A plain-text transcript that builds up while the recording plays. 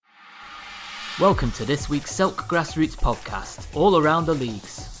Welcome to this week's Selk Grassroots podcast, all around the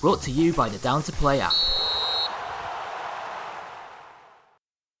leagues, brought to you by the Down to Play app.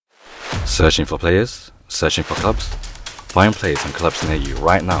 Searching for players? Searching for clubs? Find players and clubs near you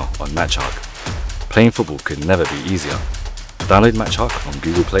right now on MatchHawk. Playing football could never be easier. Download MatchHawk on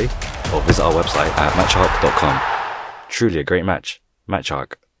Google Play or visit our website at matchhawk.com. Truly a great match.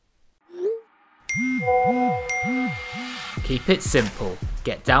 MatchHawk. Keep it simple.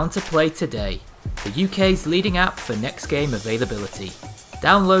 Get Down to Play today, the UK's leading app for next game availability.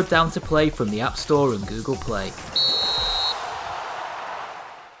 Download Down to Play from the App Store and Google Play.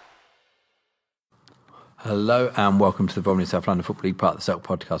 Hello and welcome to the Bromley South London Football League, part of the Selk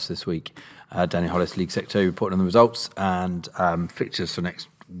podcast this week. Danny Hollis, League Secretary, reporting on the results and fixtures for next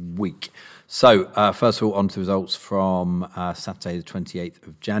week. So, first of all, on to the results from Saturday the 28th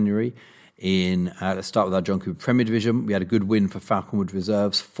of January. Let's start with our John Cooper Premier Division. We had a good win for Falconwood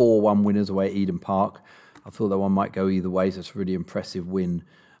Reserves, 4-1 winners away at Eden Park. I thought that one might go either way, so it's a really impressive win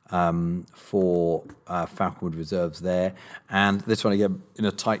for Falconwood Reserves there. And this one again, in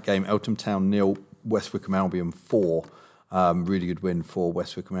a tight game, Eltham Town 0, West Wickham Albion 4. Really good win for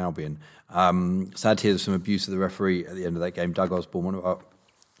West Wickham Albion. Sad to hear there's some abuse of the referee at the end of that game. Doug Osborne, one of our,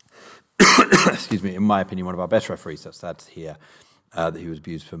 in my opinion, one of our best referees. That's sad to hear. That he was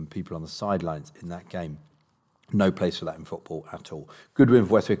abused from people on the sidelines in that game. No place for that in football at all. Good win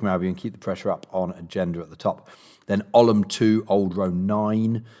for West Wickham Albion, keep the pressure up on Agenda at the top. Then Oldham 2, Old Roan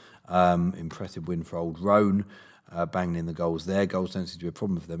 9. Impressive win for Old Roan, banging in the goals there. Goals don't seem to be a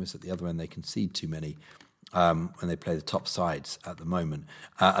problem for them. It's at the other end they concede too many when they play the top sides at the moment.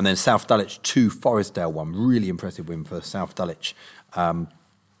 And then South Dulwich 2, Forestdale 1. Really impressive win for South Dulwich.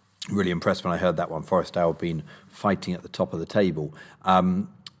 Really impressed when I heard that one. Forestdale have been fighting at the top of the table.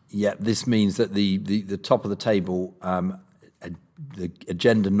 This means that the top of the table, the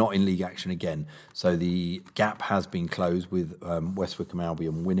Agenda not in league action again. So the gap has been closed with West Wickham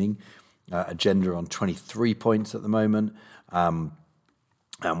Albion winning. Agenda on 23 points at the moment. And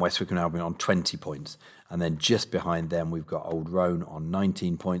West Wickham Albion on 20 points. And then just behind them, we've got Old Roan on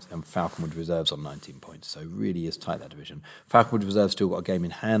 19 points and Falconwood Reserves on 19 points. So really is tight, that division. Falconwood Reserves still got a game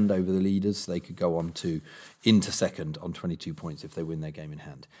in hand over the leaders. So they could go on into second on 22 points if they win their game in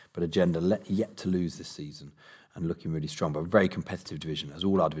hand. But Agenda yet to lose this season and looking really strong. But a very competitive division, as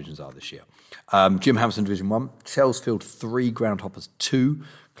all our divisions are this year. Jim Hamilton Division 1, Chelsfield 3, Groundhoppers 2.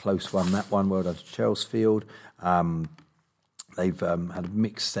 Close one, that one. Well done to Chelsfield. They've had a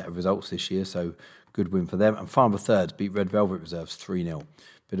mixed set of results this year, so good win for them. And Farnborough Thirds beat Red Velvet Reserves 3-0.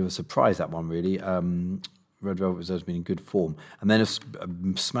 Bit of a surprise, that one, really. Red Velvet Reserves been in good form. And then a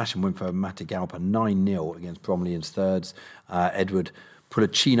smashing win for Matagalpa 9-0 against Bromley's Thirds. Edward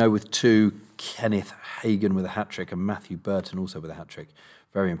Pulicino with 2, Kenneth Hagan with a hat-trick, and Matthew Burton also with a hat-trick.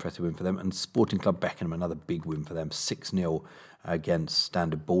 Very impressive win for them. And Sporting Club Beckenham, another big win for them, 6-0 against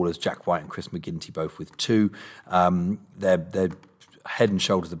Standard Ballers. Jack White and Chris McGinty both with 2. They're head and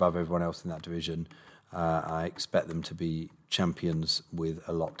shoulders above everyone else in that division. I expect them to be champions with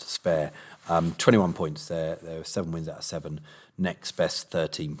a lot to spare. 21 points there. There are 7 wins out of 7. Next best,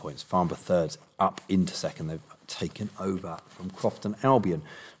 13 points. Farnborough Thirds up into second. They've taken over from Crofton Albion.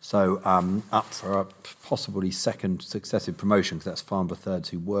 So up for a possibly second successive promotion, because that's Farnborough Thirds,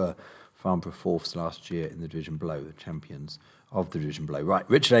 who were Farnborough Fourths last year in the division below, the champions of the division below. Right,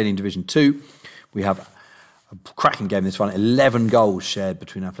 Richard Ailing Division 2. We have a cracking game this one. 11 goals shared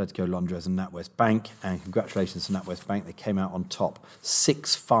between Atletico Londres and NatWest Bank. And congratulations to NatWest Bank. They came out on top.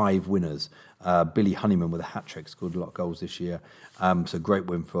 6-5 winners. Billy Honeyman with a hat-trick scored a lot of goals this year. So great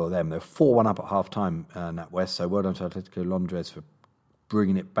win for them. They're 4-1 up at half-time, NatWest. So well done to Atletico Londres for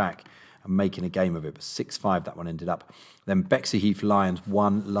bringing it back and making a game of it. But 6-5 that one ended up. Then Bexley Heath Lions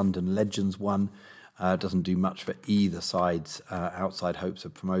 1, London Legends 1. Doesn't do much for either side's outside hopes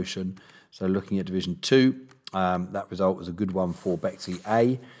of promotion. So looking at Division 2, that result was a good one for Bexley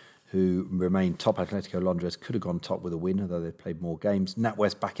A, who remained top. Atletico Londres could have gone top with a win, although they played more games.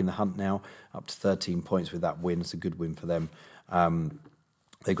 NatWest back in the hunt now, up to 13 points with that win. It's a good win for them.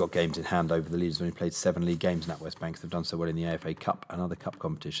 They've got games in hand over the leaders. They've only played 7 league games, NatWest Bank. They've done so well in the AFA Cup and other cup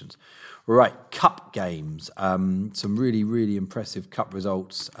competitions. Right, cup games. Some really, really impressive cup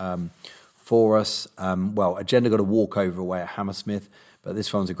results for us. Agenda got a walkover away at Hammersmith, but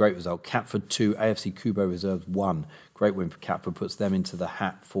this one's a great result. Catford 2, AFC Kubo Reserves 1. Great win for Catford, puts them into the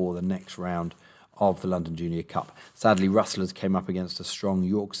hat for the next round of the London Junior Cup. Sadly, Rustlers came up against a strong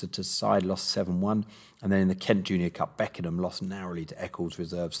Yorkshire side, lost 7-1. And then in the Kent Junior Cup, Beckenham lost narrowly to Eccles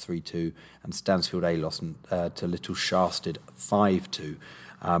Reserves 3-2, and Stansfield A lost to Little Sharsted 5-2.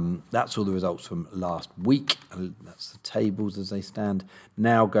 That's all the results from last week. That's the tables as they stand.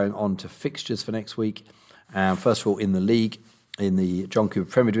 Now going on to fixtures for next week. First of all, in the league, in the John Cooper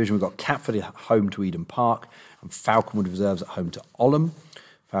Premier Division, we've got Catford at home to Eden Park and Falconwood Reserves at home to Oldham.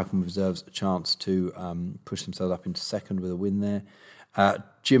 Falconwood Reserves a chance to push themselves up into second with a win there.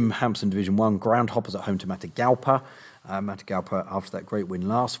 Jim Hampson Division 1, Groundhoppers at home to Matagalpa. Matagalpa after that great win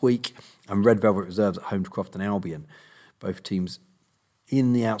last week. And Red Velvet Reserves at home to Crofton Albion. Both teams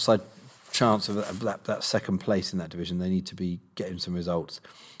in the outside chance of that second place in that division. They need to be getting some results.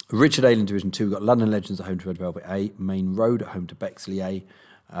 Richard Ailing Division 2, we've got London Legends at home to Red Velvet A, Main Road at home to Bexley A,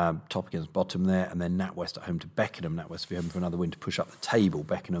 top against bottom there, and then NatWest at home to Beckenham. NatWest will be hoping for another win to push up the table.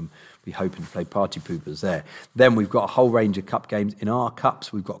 Beckenham will be hoping to play party poopers there. Then we've got a whole range of cup games. In our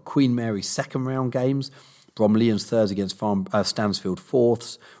cups, we've got Queen Mary second round games, Bromleyans thirds against Stansfield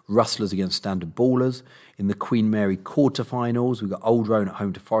fourths, Rustlers against Standard Ballers. In the Queen Mary quarterfinals, we've got Old Roan at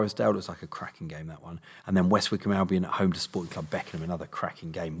home to Forestdale. Looks like a cracking game, that one. And then West Wickham Albion at home to Sporting Club Beckenham. Another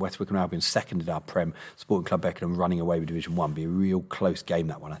cracking game. West Wickham Albion seconded our Prem. Sporting Club Beckenham running away with Division 1. Be a real close game,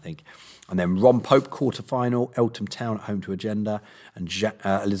 that one, I think. And then Ron Pope quarterfinal, Eltham Town at home to Agenda. And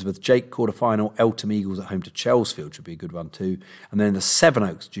Elizabeth Jake quarterfinal, Eltham Eagles at home to Chelsfield. Should be a good one too. And then in the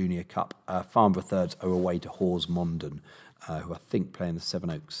Sevenoaks Junior Cup, Farnborough Thirds are away to Hawes Mondon, who I think play in the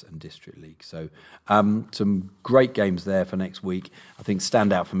Sevenoaks and District League. So some great games there for next week. I think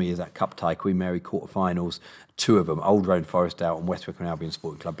standout for me is that Cup tie, Queen Mary quarterfinals. Two of them, Old Roan Forestdale and West Wickham Albion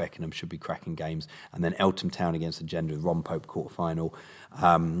Sporting Club Beckenham, should be cracking games. And then Eltham Town against Agenda, Ron Pope quarterfinal,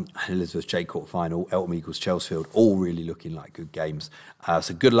 Elizabeth Jake quarterfinal, Eltham Eagles Chelsfield, all really looking like good games.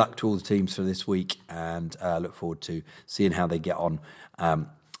 So good luck to all the teams for this week, and look forward to seeing how they get on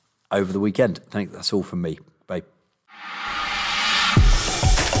over the weekend. I think that's all from me. Bye.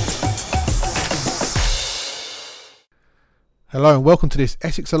 Hello and welcome to this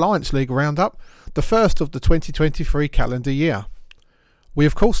Essex Alliance League roundup, the first of the 2023 calendar year. We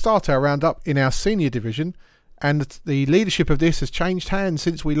of course start our roundup in our senior division, and the leadership of this has changed hands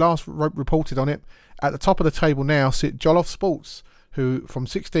since we last reported on it. At the top of the table now sit Jollof Sports, who from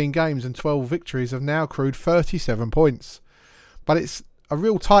 16 games and 12 victories have now accrued 37 points. But it's a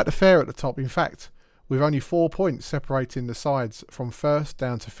real tight affair at the top. In fact, with only 4 points separating the sides from first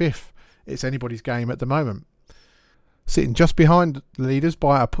down to fifth, it's anybody's game at the moment. Sitting just behind the leaders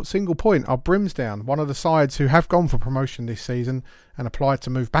by a single point are Brimsdown, one of the sides who have gone for promotion this season and applied to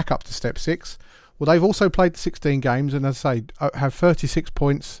move back up to Step 6. Well, they've also played 16 games and, as I say, have 36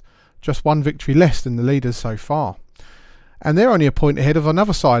 points, just one victory less than the leaders so far. And they're only a point ahead of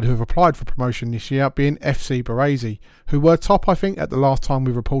another side who have applied for promotion this year, being FC Baresi, who were top, I think, at the last time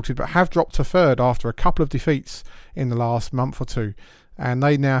we reported, but have dropped to third after a couple of defeats in the last month or two. And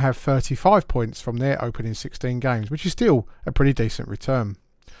they now have 35 points from their opening 16 games, which is still a pretty decent return.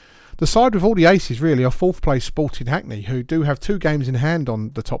 The side with all the aces really are fourth place Sporting Hackney, who do have 2 games in hand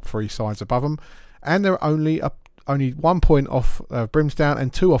on the top 3 sides above them, and they're only 1 point off Brimsdown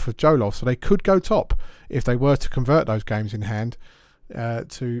and 2 off of Jollof, so they could go top if they were to convert those games in hand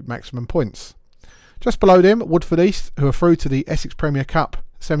to maximum points. Just below them, Woodford East, who are through to the Essex Premier Cup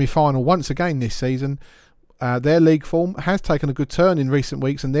semi-final once again this season. Their league form has taken a good turn in recent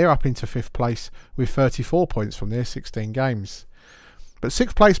weeks, and they're up into 5th place with 34 points from their 16 games. But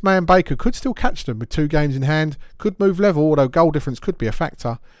 6th place Man Baker could still catch them with 2 games in hand, could move level, although goal difference could be a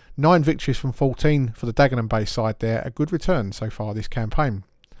factor. 9 victories from 14 for the Dagenham Bay side there, a good return so far this campaign.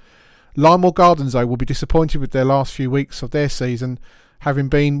 Lymore Gardens though will be disappointed with their last few weeks of their season, having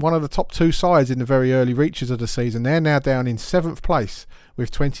been one of the top 2 sides in the very early reaches of the season. They're now down in 7th place with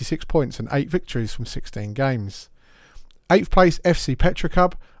 26 points and 8 victories from 16 games. 8th place FC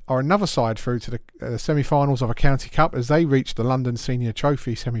Petrocub are another side through to the semi-finals of a county cup as they reached the London Senior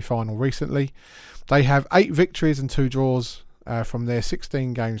Trophy semi-final recently. They have 8 victories and 2 draws from their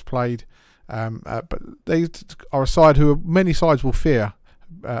 16 games played, but they are a side who many sides will fear,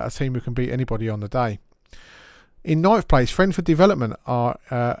 a team who can beat anybody on the day. In 9th place, Friendford Development are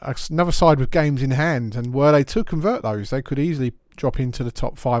another side with games in hand, and were they to convert those, they could easily drop into the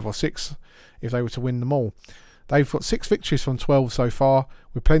top 5 or 6 if they were to win them all. They've got 6 victories from 12 so far,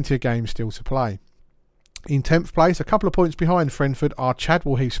 with plenty of games still to play. In 10th place, a couple of points behind Friendford, are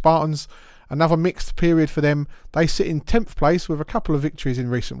Chadwell Heath Spartans. Another mixed period for them. They sit in 10th place with a couple of victories in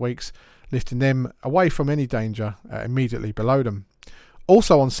recent weeks, lifting them away from any danger immediately below them.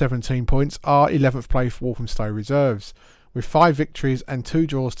 Also on 17 points are 11th place Walthamstow Reserves, with 5 victories and 2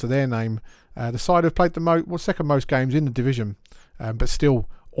 draws to their name. The side have played second most games in the division, but still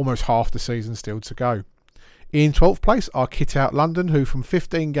almost half the season still to go. In 12th place are Kit Out London, who from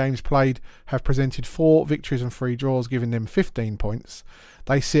 15 games played have presented 4 victories and 3 draws, giving them 15 points.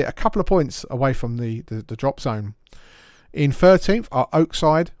 They sit a couple of points away from the drop zone. In 13th are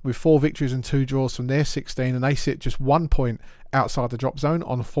Oakside with 4 victories and 2 draws from their 16, and they sit just 1 point outside the drop zone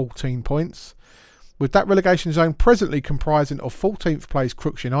on 14 points. With that relegation zone presently comprising of 14th place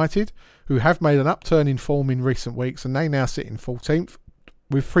Crooks United, who have made an upturn in form in recent weeks, and they now sit in 14th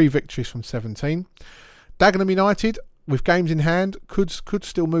with 3 victories from 17. Dagenham United, with games in hand, could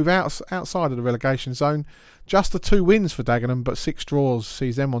still move outside of the relegation zone. Just the 2 wins for Dagenham, but 6 draws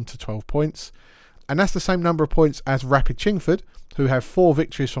sees them on to 12 points. And that's the same number of points as Rapid Chingford, who have 4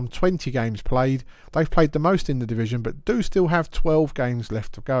 victories from 20 games played. They've played the most in the division, but do still have 12 games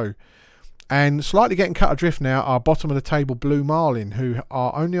left to go. And slightly getting cut adrift now are bottom of the table Blue Marlin, who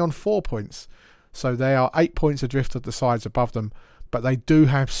are only on 4 points. So they are 8 points adrift of the sides above them, but they do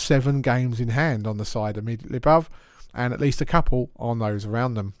have 7 games in hand on the side immediately above, and at least a couple on those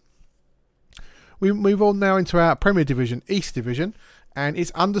around them. We move on now into our Premier Division, East Division, and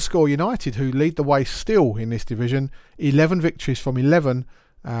it's Underscore United who lead the way still in this division. 11 victories from 11,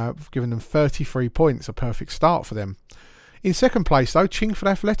 giving them 33 points, a perfect start for them. In second place, though, Chingford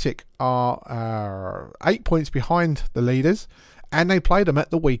Athletic are 8 points behind the leaders, and they play them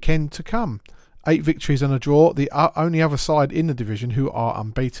at the weekend to come. 8 victories and a draw, the only other side in the division who are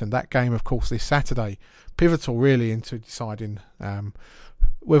unbeaten. That game, of course, this Saturday, pivotal really into deciding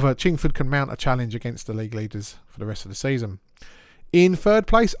whether Chingford can mount a challenge against the league leaders for the rest of the season. In third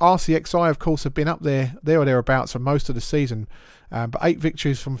place, RCXI, of course, have been up there or thereabouts for most of the season, but 8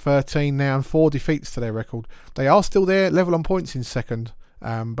 victories from 13 now and 4 defeats to their record. They are still there, level on points in second,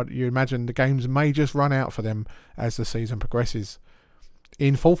 but you imagine the games may just run out for them as the season progresses.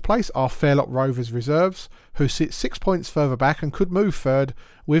 In fourth place are Fairlock Rovers Reserves, who sit 6 points further back and could move third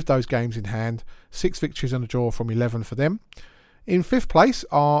with those games in hand. 6 victories and a draw from 11 for them. In fifth place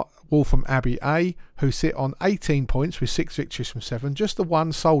are Waltham Abbey A, who sit on 18 points with 6 victories from 7, just the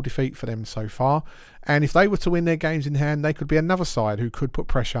one sole defeat for them so far. And if they were to win their games in hand, they could be another side who could put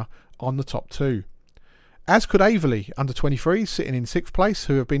pressure on the top 2. As could Averley under 23s, sitting in 6th place,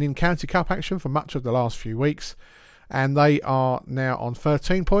 who have been in County Cup action for much of the last few weeks. And they are now on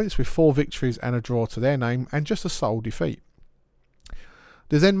 13 points with 4 victories and a draw to their name and just a sole defeat.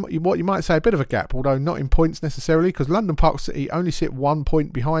 There's then what you might say a bit of a gap, although not in points necessarily, because London Park City only sit 1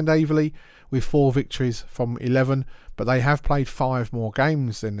 point behind Averley with 4 victories from 11, but they have played 5 more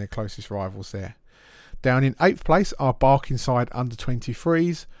games than their closest rivals there. Down in 8th place are Barkingside under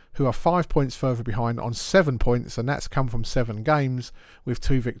 23s, who are 5 points further behind on 7 points, and that's come from 7 games with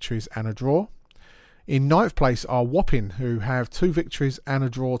 2 victories and a draw. In 9th place are Wapping, who have 2 victories and a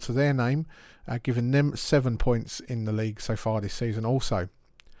draw to their name, giving them 7 points in the league so far this season also.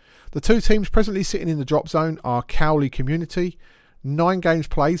 The 2 teams presently sitting in the drop zone are Cowley Community, 9 games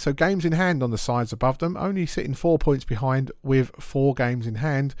played, so games in hand on the sides above them, only sitting 4 points behind with 4 games in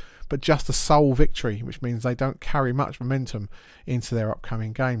hand, but just a sole victory, which means they don't carry much momentum into their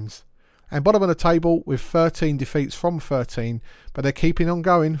upcoming games. And bottom of the table with 13 defeats from 13, but they're keeping on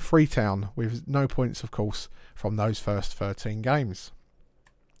going, Freetown, with no points, of course, from those first 13 games.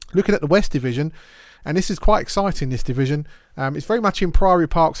 Looking at the West Division, and this is quite exciting, this division. It's very much in Priory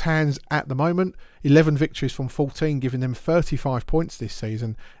Park's hands at the moment. 11 victories from 14, giving them 35 points this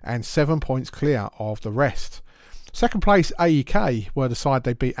season and 7 points clear of the rest. Second place, AEK, were the side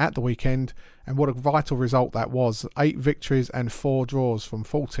they beat at the weekend, and what a vital result that was. 8 victories and 4 draws from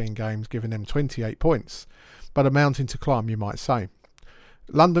 14 games, giving them 28 points. But a mountain to climb, you might say.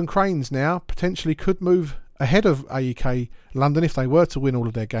 London Cranes now potentially could move ahead of AEK London if they were to win all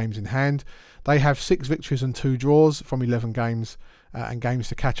of their games in hand. They have 6 victories and 2 draws from 11 games and games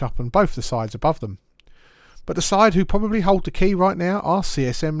to catch up on both the sides above them. But the side who probably hold the key right now are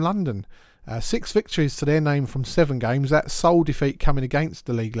CSM London. 6 victories to their name from 7 games. That sole defeat coming against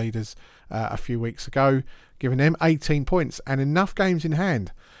the league leaders a few weeks ago, giving them 18 points and enough games in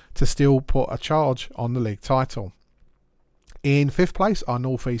hand to still put a charge on the league title. In 5th place are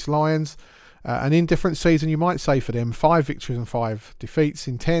North East Lions. An indifferent season, you might say, for them. 5 victories and 5 defeats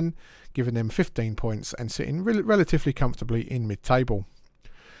in 10, giving them 15 points and sitting relatively comfortably in mid-table.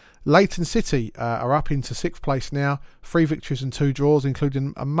 Leighton City are up into 6th place now. 3 victories and 2 draws,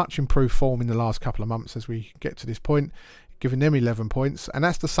 including a much improved form in the last couple of months as we get to this point, giving them 11 points. And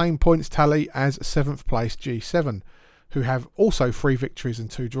that's the same points tally as 7th place G7, who have also 3 victories and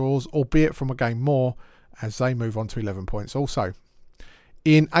 2 draws, albeit from a game more, as they move on to 11 points also.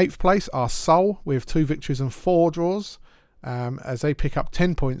 In 8th place are Seoul with 2 victories and 4 draws, as they pick up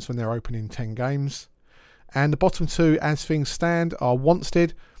 10 points when they're opening 10 games. And the bottom 2, as things stand, are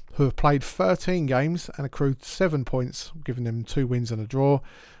Wanstead, who have played 13 games and accrued 7 points, giving them 2 wins and a draw.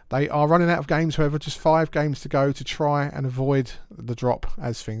 They are running out of games, however, just 5 games to go to try and avoid the drop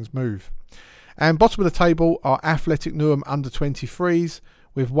as things move. And bottom of the table are Athletic Newham under-23s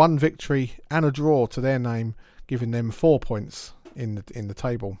with 1 victory and a draw to their name, giving them 4 points in the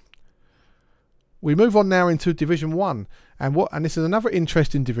table. We move on now into Division 1, and this is another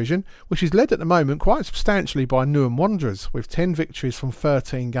interesting division, which is led at the moment quite substantially by Newham Wanderers, with 10 victories from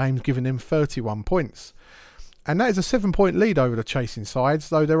 13 games, giving them 31 points. And that is a 7-point lead over the chasing sides,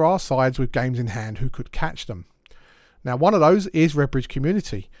 though there are sides with games in hand who could catch them. Now, one of those is Redbridge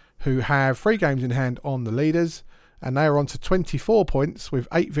Community, who have 3 games in hand on the leaders, and they are on to 24 points with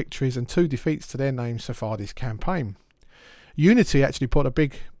 8 victories and 2 defeats to their name so far this campaign. Unity actually put a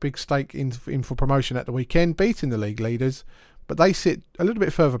big stake in for promotion at the weekend, beating the league leaders, but they sit a little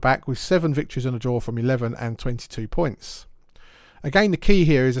bit further back with 7 victories and a draw from 11 and 22 points. Again, the key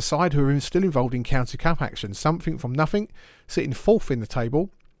here is a side who are still involved in County Cup action, something from nothing, sitting 4th in the table,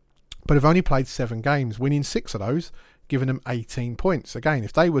 but have only played 7 games, winning 6 of those, giving them 18 points. Again,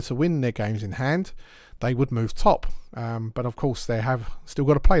 if they were to win their games in hand, they would move top, but of course they have still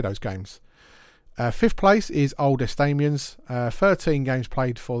got to play those games. 5th place is Old Estamians, 13 games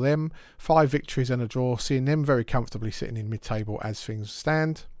played for them, 5 victories and a draw, seeing them very comfortably sitting in mid-table as things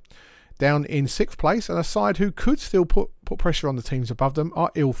stand. Down in 6th place, and a side who could still put pressure on the teams above them,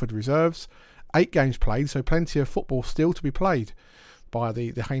 are Ilford Reserves. 8 games played, so plenty of football still to be played by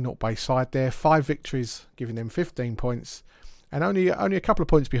the Hainault-based side there. 5 victories, giving them 15 points, and only a couple of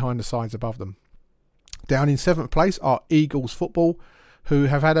points behind the sides above them. Down in 7th place are Eagles Football, who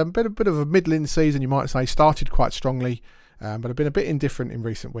have had a bit of a middling season, you might say. Started quite strongly, but have been a bit indifferent in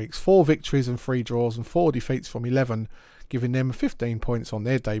recent weeks. 4 victories and 3 draws and 4 defeats from 11, giving them 15 points on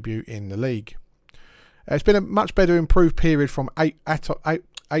their debut in the league. It's been a much better improved period from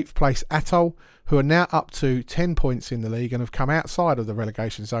 8th place Atoll, who are now up to 10 points in the league and have come outside of the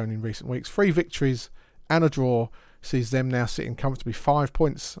relegation zone in recent weeks. 3 victories and a draw sees them now sitting comfortably 5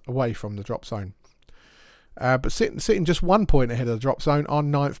 points away from the drop zone. But sitting just 1 point ahead of the drop zone are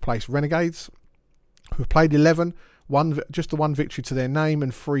 9th place Renegades, who have played 11, just the 1 victory to their name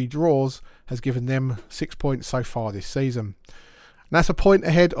and 3 draws has given them 6 points so far this season. And that's a point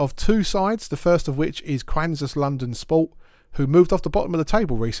ahead of 2 sides, the first of which is Kansas London Sport, who moved off the bottom of the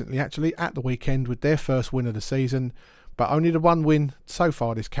table recently, actually, at the weekend with their first win of the season. But only the 1 win so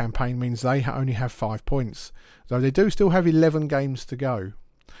far this campaign means they only have 5 points, though they do still have 11 games to go.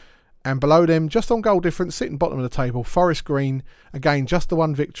 And below them, just on goal difference, sitting bottom of the table, Forest Green, again just the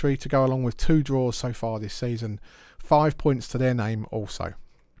 1 victory to go along with 2 draws so far this season. 5 points to their name also.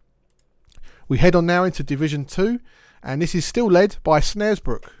 We head on now into Division 2, and this is still led by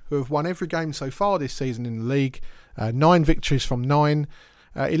Snaresbrook, who have won every game so far this season in the league. 9 victories from 9.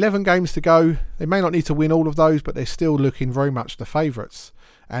 11 games to go. They may not need to win all of those, but they're still looking very much the favourites,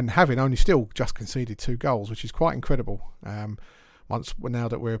 and having only still just conceded 2 goals, which is quite incredible. Now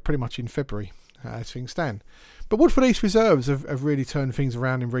that we're pretty much in February as things stand. But Woodford East Reserves have really turned things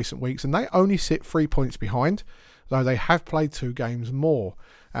around in recent weeks, and they only sit 3 points behind, though they have played 2 games more.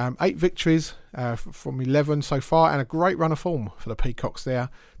 8 victories from 11 so far, and a great run of form for the Peacocks there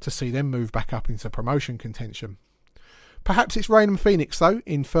to see them move back up into promotion contention. Perhaps it's Raynham Phoenix, though,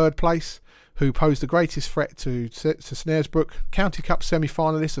 in 3rd place, who pose the greatest threat to Snaresbrook. County Cup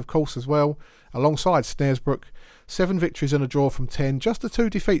semi-finalists, of course, as well, alongside Snaresbrook. 7 victories and a draw from 10, just the 2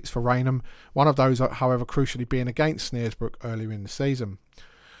 defeats for Raynham, one of those, however, crucially being against Snaresbrook earlier in the season.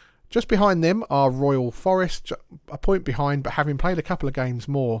 Just behind them are Royal Forest, a point behind, but having played a couple of games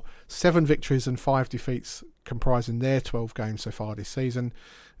more. 7 victories and 5 defeats comprising their 12 games so far this season.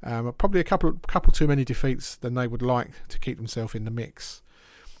 Probably a couple too many defeats than they would like to keep themselves in the mix.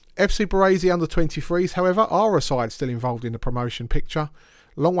 FC Baresi under-23s, however, are a side still involved in the promotion picture.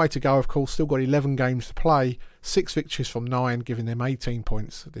 Long way to go, of course, still got 11 games to play, 6 victories from 9, giving them 18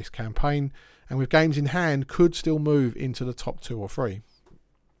 points this campaign, and with games in hand, could still move into the top 2 or 3.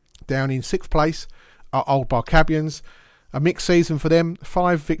 Down in 6th place are Old Barcabians. A mixed season for them,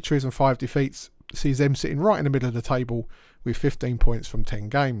 5 victories and 5 defeats, sees them sitting right in the middle of the table with 15 points from 10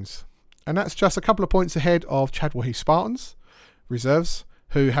 games. And that's just a couple of points ahead of Chadwell Heath Spartans, Reserves,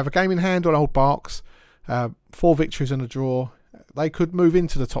 who have a game in hand on Old Barks, 4 victories and a draw. They could move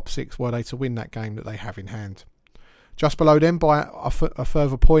into the top 6 were they to win that game that they have in hand. Just below them by a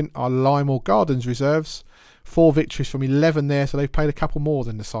further point are Lymore Gardens Reserves. 4 victories from 11 there, so they've played a couple more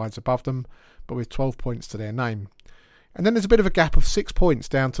than the sides above them, but with 12 points to their name. And then there's a bit of a gap of 6 points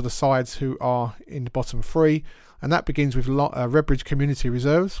down to the sides who are in the bottom 3, and that begins with Redbridge Community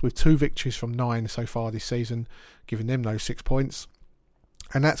Reserves with 2 victories from 9 so far this season, giving them those 6 points.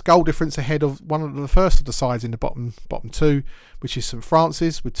 And that's goal difference ahead of one of the first of the sides in the bottom two, which is St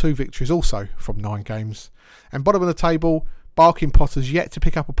Francis, with 2 victories also from 9 games. And bottom of the table, Barking Potters yet to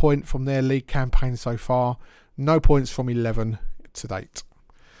pick up a point from their league campaign so far. No points from 11 to date.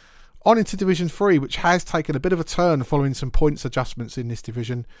 On into Division 3, which has taken a bit of a turn following some points adjustments in this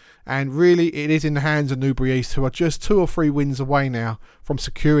division. And really, it is in the hands of Newbury East, who are just 2 or 3 wins away now from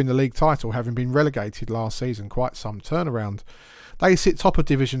securing the league title, having been relegated last season. Quite some turnaround. They sit top of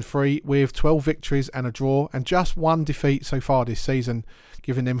Division 3 with 12 victories and a draw, and just 1 defeat so far this season,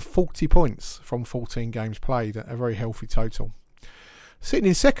 giving them 40 points from 14 games played, a very healthy total. Sitting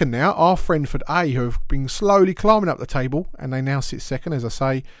in second now are Frenford A, who have been slowly climbing up the table, and they now sit second, as I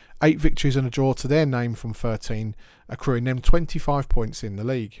say, 8 victories and a draw to their name from 13, accruing them 25 points in the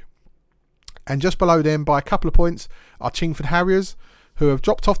league. And just below them by a couple of points are Chingford Harriers, who have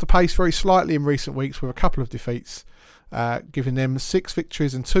dropped off the pace very slightly in recent weeks with a couple of defeats, giving them 6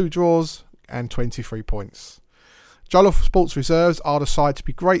 victories and 2 draws and 23 points. Jolliffe Sports Reserves are the side to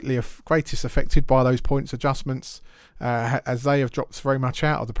be greatest affected by those points adjustments, as they have dropped very much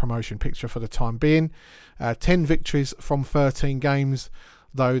out of the promotion picture for the time being. 10 victories from 13 games,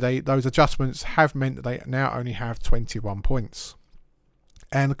 though those adjustments have meant that they now only have 21 points.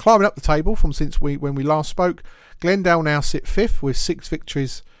 And climbing up the table from when we last spoke, Glendale now sit 5th with 6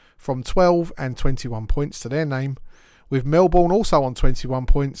 victories from 12 and 21 points to their name, with Melbourne also on 21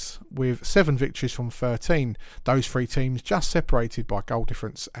 points with 7 victories from 13. Those 3 teams just separated by goal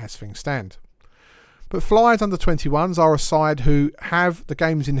difference as things stand. But Flyers under 21s are a side who have the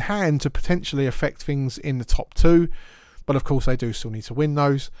games in hand to potentially affect things in the top 2, but of course they do still need to win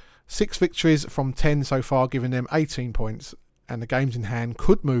those. 6 victories from 10 so far, giving them 18 points, and the games in hand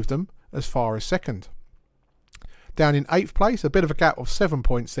could move them as far as second. Down in 8th place, a bit of a gap of 7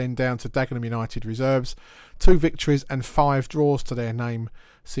 points then down to Dagenham United Reserves. 2 victories and 5 draws to their name,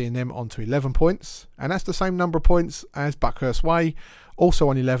 seeing them on to 11 points. And that's the same number of points as Buckhurst Way, also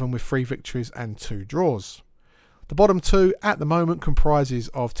on 11 with 3 victories and 2 draws. The bottom 2 at the moment comprises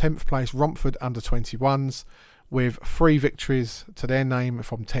of 10th place Romford under 21s, with 3 victories to their name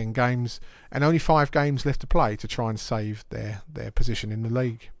from 10 games, and only 5 games left to play to try and save their position in the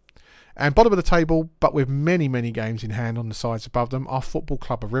league. And bottom of the table, but with many, many games in hand on the sides above them, are Football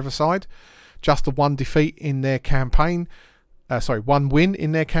Club of Riverside. Just the 1 defeat in their campaign. 1 win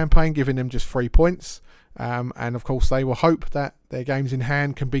in their campaign, giving them just 3 points. And of course, they will hope that their games in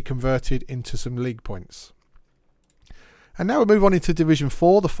hand can be converted into some league points. And now we move on into Division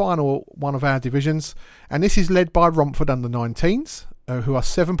 4, the final one of our divisions. And this is led by Romford under 19s, who are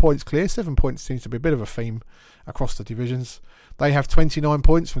 7 points clear. 7 points seems to be a bit of a theme across the divisions. They have 29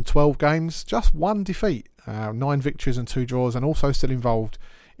 points from 12 games, just 1 defeat, 9 victories and 2 draws, and also still involved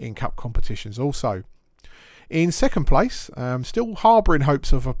in cup competitions also. In second place, still harbouring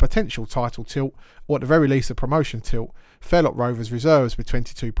hopes of a potential title tilt, or at the very least a promotion tilt, Fairlock Rovers Reserves with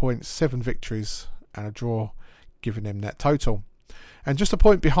 22 points, 7 victories and a draw, giving them that total. And just a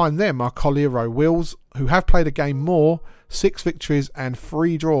point behind them are Collier Row Wills, who have played a game more, 6 victories and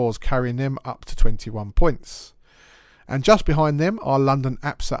 3 draws, carrying them up to 21 points. And just behind them are London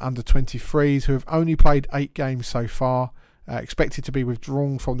APSA under 23s, who have only played 8 games so far, expected to be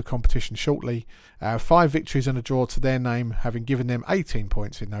withdrawn from the competition shortly. 5 victories and a draw to their name, having given them 18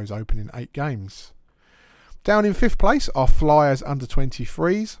 points in those opening 8 games. Down in 5th place are Flyers under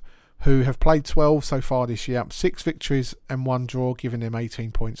 23s, who have played 12 so far this year, 6 victories and 1 draw, giving them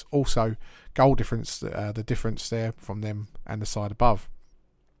 18 points. Also, goal difference, the difference there from them and the side above.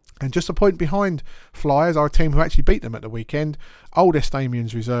 And just a point behind Flyers are a team who actually beat them at the weekend. Old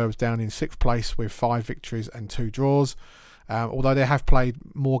Estamians Reserves down in 6th place with 5 victories and 2 draws, although they have played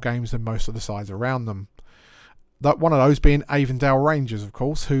more games than most of the sides around them. One of those being Avondale Rangers, of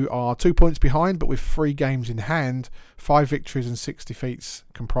course, who are 2 points behind, but with 3 games in hand, 5 victories and 6 defeats,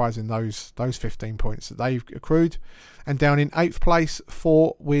 comprising those 15 points that they've accrued. And down in 8th place,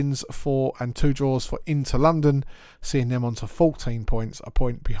 4 wins, 4 and 2 draws for Inter London, seeing them on to 14 points, a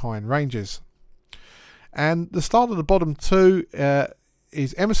point behind Rangers. And the start of the bottom 2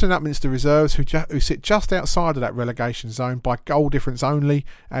 is Emerson Upminster Reserves, who sit just outside of that relegation zone by goal difference only,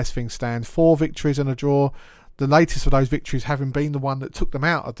 as things stand. 4 victories and a draw. The latest of those victories having been the one that took them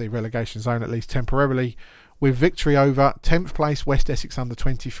out of the relegation zone, at least temporarily, with victory over 10th place West Essex under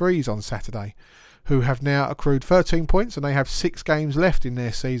 23s on Saturday, who have now accrued 13 points, and they have 6 games left in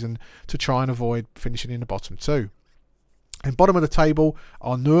their season to try and avoid finishing in the bottom 2. And bottom of the table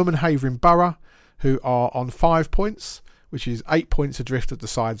are Newham and Havering Borough, who are on 5 points, which is 8 points adrift of the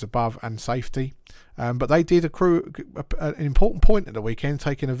sides above and safety. But they did accrue an important point at the weekend,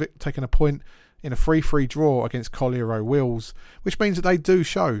 taking a point in a 3-3 draw against Collier O'Wills, which means that they do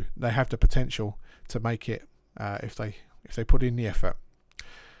show they have the potential to make it if they put in the effort.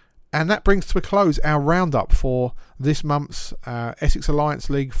 And that brings to a close our roundup for this month's Essex Alliance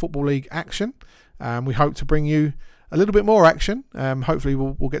League Football League action. We hope to bring you a little bit more action. Hopefully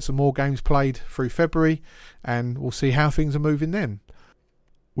we'll get some more games played through February, and we'll see how things are moving then.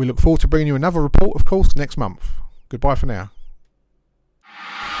 We look forward to bringing you another report, of course, next month. Goodbye for now.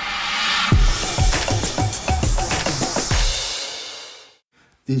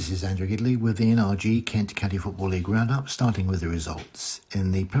 This is Andrew Gidley with the NRG Kent County Football League Roundup, starting with the results.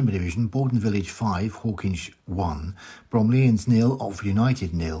 In the Premier Division, Borden Village 5, Hawkinge 1, Bromleyans 0, Oxford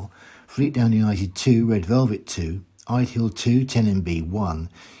United 0, Fleetdown United 2, Red Velvet 2, Ide Hill 2, 10MB 1,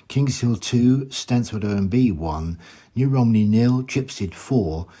 Kings Hill 2, Stansford OMB 1, New Romney 0, Chipstead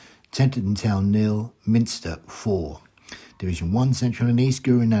 4, Tenterden Town 0, Minster 4. Division 1, Central and East,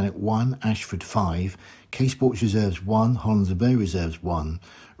 Guru Nanak 1, Ashford 5, K Sports Reserves 1, Hollands and Bay Reserves 1,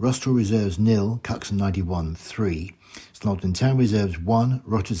 Rustall Reserves 0, Cuxton 91 3, Snodden Town Reserves 1,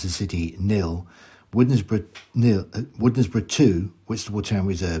 Rochester City 0, Woodnesborough 2, Whitstable Town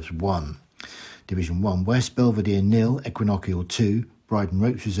Reserves 1. Division 1 West, Belvedere 0, Equinoctial 2, Bryden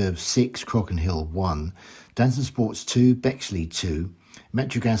Ropes Reserves 6, Crockenhill 1, Danson Sports 2, Bexley 2,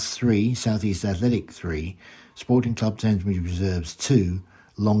 Metrogas 3, South East Athletic 3, Sporting Club Thamesmead Reserves 2,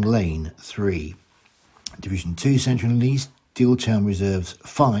 Long Lane 3. Division 2 Central and East, Deal Town Reserves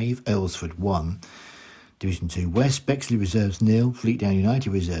 5, Aylesford 1. Division 2 West, Bexley Reserves 0, Fleetdown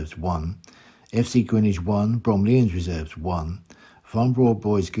United Reserves 1, FC Greenwich 1, Bromleyans Reserves 1, Farnborough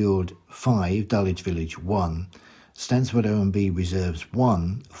Boys Guild 5, Dulwich Village 1, Stansford OMB Reserves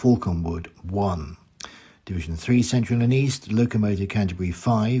 1, Falconwood 1. Division 3 Central and East, Locomotive Canterbury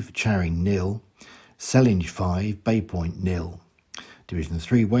 5, Charing 0, Sellinge 5, Baypoint 0. Division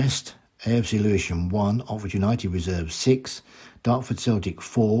 3 West, AFC Lewisham 1, Oxford United Reserves 6, Dartford Celtic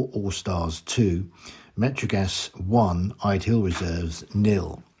 4, All Stars 2, Metrogas 1, Ide Hill Reserves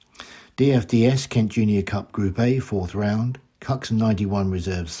 0. DFDS Kent Junior Cup Group A 4th round, Cuxton 91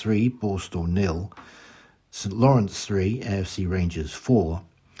 Reserves 3, Borstal 0, St Lawrence 3, AFC Rangers 4,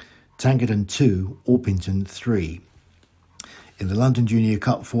 Tankerton 2, Orpington 3. In the London Junior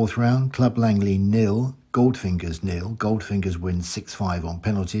Cup 4th round, Club Langley 0, Goldfingers 0, Goldfingers wins 6-5 on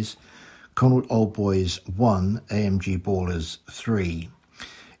penalties, Connaught Old Boys 1, AMG Ballers 3.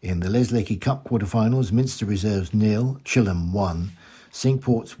 In the Leslie Cup quarterfinals, Minster Reserves 0, Chilham 1,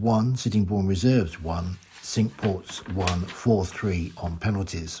 Sinkports 1, Sittingbourne Reserves 1, Sinkports 1, 4-3 on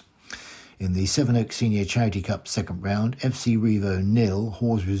penalties. In the Sevenoaks Senior Charity Cup second round, FC Revo 0,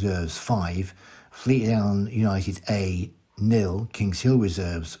 Hawes Reserves 5, Fleetdown United A 0, Kings Hill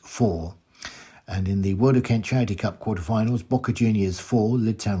Reserves 4. And in the World of Kent Charity Cup quarterfinals, Boca Juniors 4,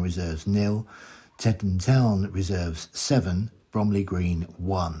 Lidtown Reserves 0, Tenton Town Reserves 7, Bromley Green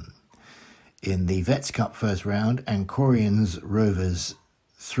 1. In the Vets Cup first round, Ancorians Rovers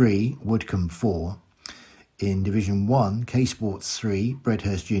 3, Woodcombe 4. In Division 1, K Sports 3,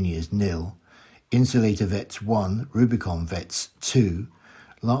 Bredhurst Juniors 0, Insulator Vets 1, Rubicon Vets 2,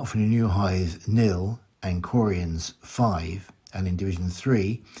 Larkford and New Hythe 0, Ancorians 5. And in Division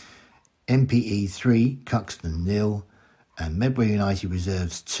 3, MPE 3, Cuxton 0, and Medway United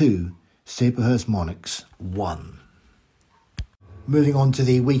Reserves 2, Staplehurst Monarchs 1. Moving on to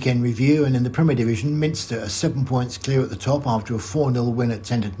the weekend review, and in the Premier Division, Minster are 7 points clear at the top after a 4-0 win at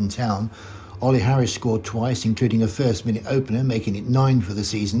Tenterden Town. Ollie Harris scored twice, including a first-minute opener, making it 9 for the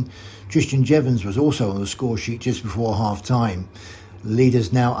season. Tristan Jevons was also on the score sheet just before half-time. The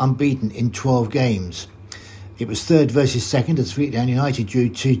leaders now unbeaten in 12 games. It was third versus second as Fleetdown United drew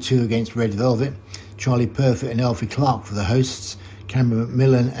 2-2 against Red Velvet. Charlie Perfett and Elfie Clark for the hosts, Cameron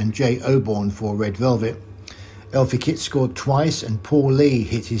McMillan and Jay Oborn for Red Velvet. Elfie Kitt scored twice and Paul Lee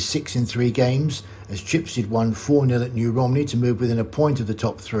hit his 6 in 3 games as Chipstead won 4-0 at New Romney to move within a point of the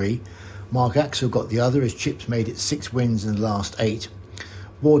top 3. Mark Axel got the other as Chips made it 6 wins in the last 8.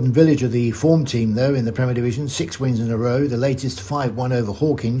 Borden Village are the form team though in the Premier Division, 6 wins in a row, the latest 5-1 over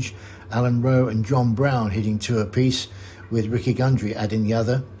Hawkinge, Alan Rowe and John Brown hitting 2 apiece, with Ricky Gundry adding the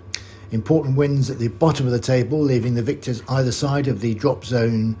other. Important wins at the bottom of the table, leaving the victors either side of the drop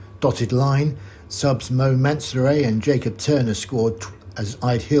zone dotted line. Subs Mo Mansouré and Jacob Turner scored as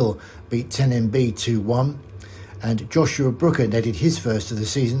Ide Hill beat 10MB 2-1. And Joshua Brooker netted his first of the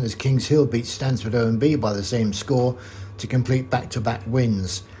season as Kings Hill beat Stansford OMB by the same score to complete back-to-back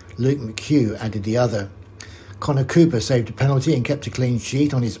wins. Luke McHugh added the other. Connor Cooper saved a penalty and kept a clean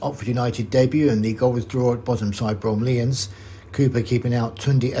sheet on his Oxford United debut, and the goal was drawn at bottom side Bromleyans. Cooper keeping out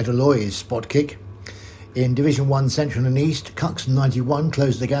Tunde Adeloye's spot kick. In Division 1 Central and East, Cuxton 91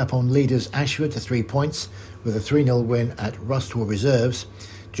 closed the gap on leaders Ashford to 3 points with a 3-0 win at Rustwell Reserves.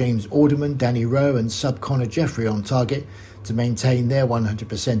 James Alderman, Danny Rowe and sub Connor Jeffrey on target to maintain their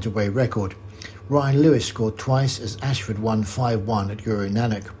 100% away record. Ryan Lewis scored twice as Ashford won 5-1 at Guru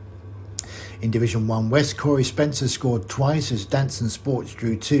Nanak. In Division 1 West, Corey Spencer scored twice as Danson Sports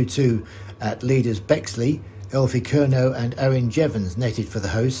drew 2-2 at leaders Bexley. Elfie Curnow and Owen Jevons netted for the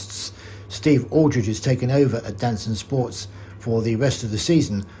hosts. Steve Aldridge has taken over at Danson Sports for the rest of the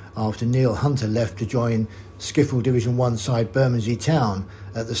season after Neil Hunter left to join Skiffle Division 1 side Bermondsey Town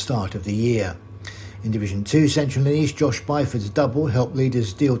at the start of the year. In Division 2 Central and East, Josh Byford's double helped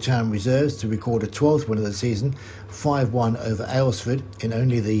leaders Deal Town Reserves to record a 12th win of the season, 5-1 over Aylesford in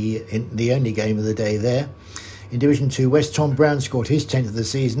the only game of the day there. In Division 2 West, Tom Brown scored his 10th of the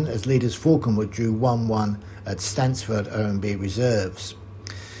season as leaders Falconwood drew 1-1 at Stansford OMB Reserves.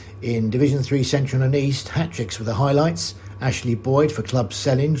 In Division 3 Central and East, hat-tricks were the highlights. Ashley Boyd for Club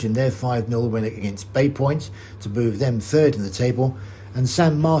Sellinge in their 5-0 win against Bay Point to move them third in the table, and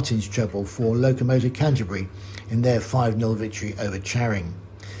Sam Martin's treble for Locomotive Canterbury in their 5-0 victory over Charing.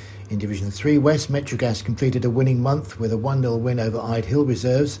 In Division 3 West, Metrogas completed a winning month with a 1-0 win over Ide Hill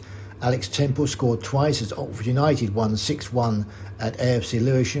Reserves. Alex Temple scored twice as Oxford United won 6-1 at AFC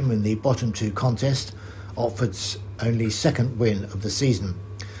Lewisham in the bottom two contest, Oxford's only second win of the season.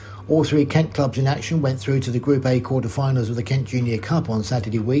 All three Kent clubs in action went through to the Group A quarter-finals of the Kent Junior Cup on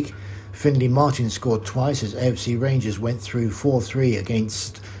Saturday week. Findlay Martin scored twice as AFC Rangers went through 4-3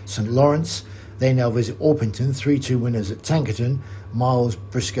 against St Lawrence. They now visit Orpington, 3-2 winners at Tankerton, Miles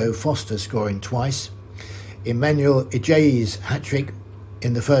Briscoe Foster scoring twice. Emmanuel Ijeyi's hat-trick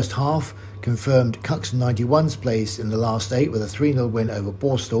in the first half confirmed Cuxton 91's place in the last 8 with a 3-0 win over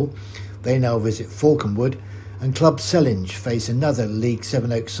Borstal. They now visit Falconwood, and Club Sellinge face another League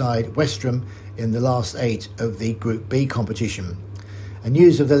Sevenoaks side, Westram, in the last 8 of the Group B competition. And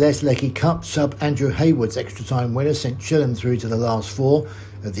news of the Les Lecky Cup, sub Andrew Haywood's extra-time winner sent Chilham through to the last 4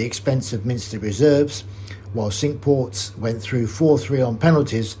 at the expense of Minster Reserves, while Cinque Ports went through 4-3 on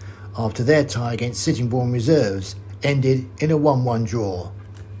penalties after their tie against Sittingbourne Reserves ended in a 1-1 draw.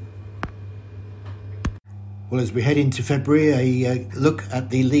 Well, as we head into February, a look at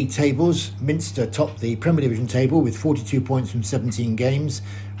the league tables. Minster topped the Premier Division table with 42 points from 17 games.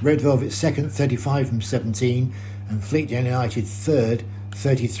 Red Velvet second, 35 from 17. And Fleetdown United third,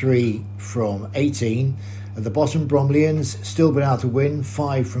 33 from 18. At the bottom, Bromleyans still been able to win,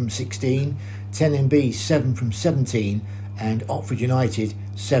 5 from 16. 10MB, 7 from 17. And Oxford United,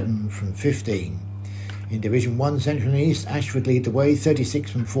 7 from 15. In Division 1 Central and East, Ashford lead the way, 36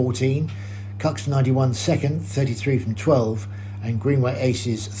 from 14. Cuxton 91 second, 33 from 12, and Greenway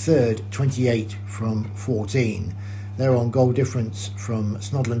Aces third, 28 from 14. They're on goal difference from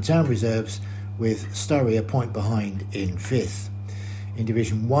Snodland Town Reserves, with Sturry a point behind in 5th. In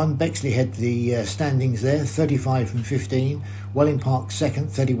Division 1, Bexley head the standings there, 35 from 15, Welling Park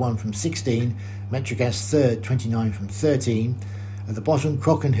second, 31 from 16, Metrogas third, 29 from 13. At the bottom,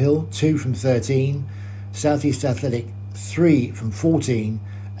 Crockenhill 2 from 13, South East Athletic 3 from 14,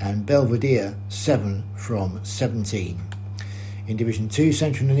 and Belvedere 7 from 17. In Division 2,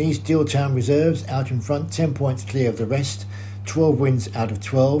 Central and East, Deal Town Reserves out in front, 10 points clear of the rest, 12 wins out of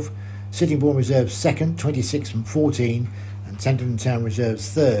 12. Sittingbourne Reserves second, 26 from 14, and Tenterden Town Reserves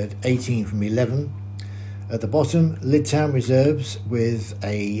third, 18 from 11. At the bottom, Lydd Town Reserves with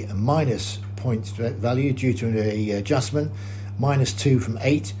a minus points value due to an adjustment, -2 from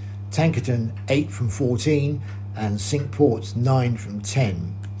 8. Tankerton 8 from 14, and Cinque Ports 9 from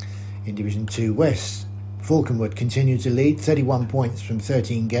 10. In Division 2 West, Falconwood continued to lead, 31 points from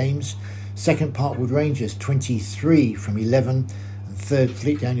 13 games. Second, Parkwood Rangers, 23 from 11. And third,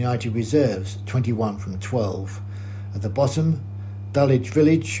 Fleetdown United Reserves, 21 from 12. At the bottom, Dulwich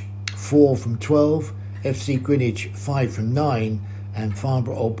Village, 4 from 12. FC Greenwich, 5 from 9. And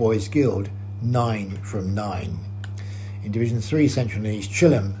Farnborough Old Boys Guild, 9 from 9. In Division 3 Central and East,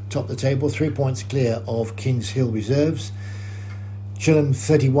 Chilham topped the table, 3 points clear of Kings Hill Reserves. Chilham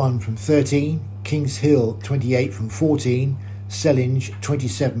 31 from 13, Kings Hill 28 from 14, Sellinge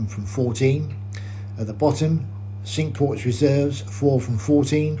 27 from 14. At the bottom, Cinque Ports Reserves 4 from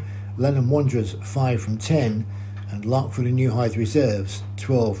 14, Lenham Wanderers 5 from 10, and Larkfield and New Hythe Reserves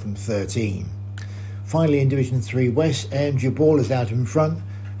 12 from 13. Finally, in Division 3 West, AMG Ballers out in front,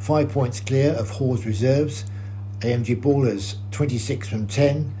 5 points clear of Hawes Reserves. AMG Ballers 26 from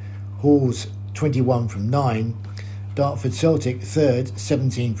 10, Halls 21 from 9, Dartford Celtic third,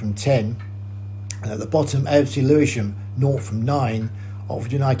 17 from 10. And at the bottom, AFC Lewisham 0 from 9,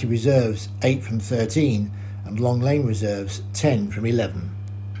 Oxford United Reserves 8 from 13, and Long Lane Reserves 10 from 11.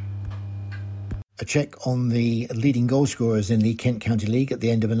 A check on the leading goal scorers in the Kent County League at the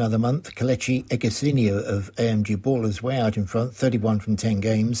end of another month. Kelechi Egesinio of AMG Ballers way out in front, 31 from 10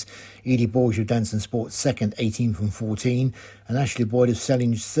 games. Edie Borges of Danson Sports second, 18 from 14. And Ashley Boyd of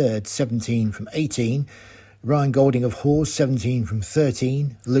Sellinge third, 17 from 18. Ryan Golding of Hawes, 17 from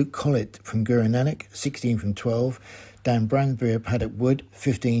 13. Luke Collett from Guru Nanak, 16 from 12. Dan Bransbury of Paddock Wood,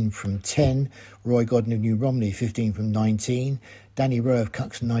 15 from 10. Roy Godden of New Romney, 15 from 19. Danny Rowe of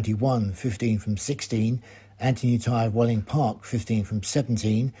Cuxton 91, 15 from 16. Anthony Ty of Welling Park, 15 from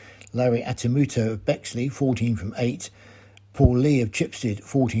 17. Larry Atamuto of Bexley, 14 from 8. Paul Lee of Chipstead,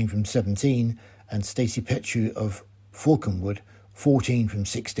 14 from 17. And Stacey Petru of Falconwood, 14 from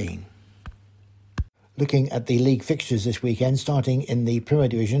 16. Looking at the league fixtures this weekend, starting in the Premier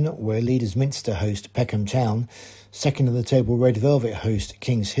Division, where leaders Minster host Peckham Town, second in the table Red Velvet host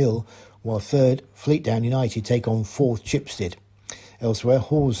Kings Hill, while third Fleetdown United take on fourth Chipstead. Elsewhere,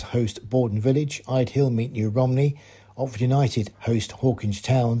 Hawes host Borden Village, Ide Hill meet New Romney, Oxford United host Hawkinge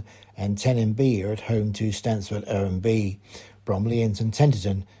Town, and 10MB are at home to Stansford OMB. Bromleyans and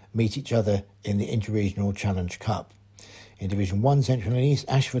Tenterden meet each other in the Interregional Challenge Cup. In Division 1 Central and East,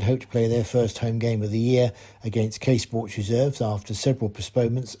 Ashford hope to play their first home game of the year against K Sports Reserves after several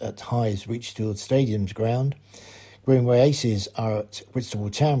postponements at Hythe Reachfield Stadium's ground. Greenway Aces are at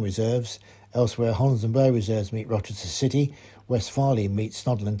Whitstable Town Reserves. Elsewhere, Hollands and Blair Reserves meet Rochester City. West Farley meet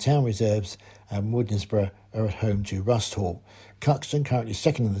Snodland Town Reserves, and Woodensborough are at home to Rusthall. Cuxton, currently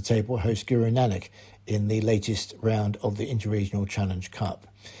second in the table, hosts Guru Nanak in the latest round of the Interregional Challenge Cup.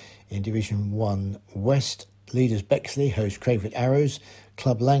 In Division 1 West, leaders Bexley host Crayford Arrows.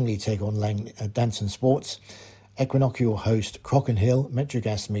 Club Langley take on Danson Sports. Equinoctial host Crockenhill.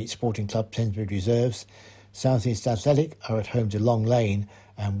 Metrogas meet Sporting Club Thamesmead Reserves. South East Athletic are at home to Long Lane,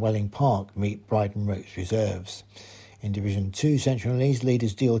 and Welling Park meet Brighton Ropes Reserves. In Division 2 Central and East,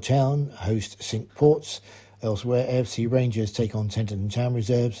 leaders Deal Town host Cinque Ports. Elsewhere, AFC Rangers take on Tenterden Town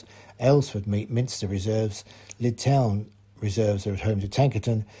Reserves. Aylesford meet Minster Reserves. Lydd Town Reserves are at home to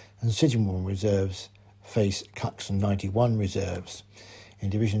Tankerton, and Sittingbourne Reserves face Cuxton 91 Reserves.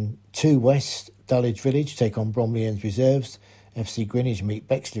 In Division 2 West, Dulwich Village take on Bromleyans Reserves. FC Greenwich meet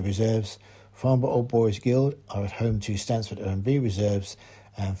Bexley Reserves. Farnborough Old Boys Guild are at home to Stansford OMB Reserves,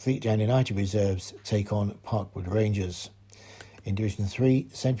 and Fleetdown United Reserves take on Parkwood Rangers. In Division 3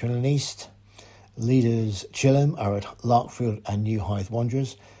 Central and East, leaders Chilham are at Larkfield and New Hythe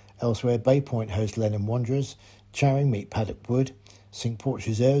Wanderers. Elsewhere, Bay Point host Lenham Wanderers. Charing meet Paddock Wood. Cinque Ports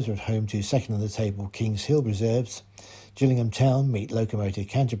Reserves are at home to second on the table Kings Hill Reserves. Gillingham Town meet Locomotive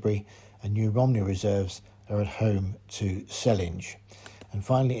Canterbury, and New Romney Reserves are at home to Sellinge. And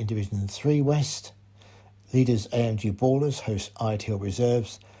finally, in Division 3 West, leaders AMG Ballers host Ide Hill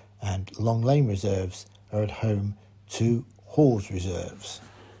Reserves, and Long Lane Reserves are at home to Hawes Reserves.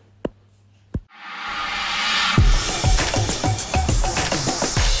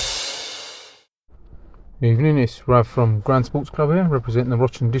 Good evening, it's Rav from Grand Sports Club here, representing the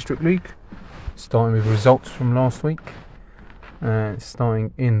Rochester District League. Starting with results from last week.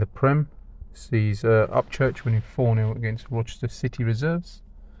 Starting in the Prem, sees Upchurch winning 4-0 against Rochester City Reserves.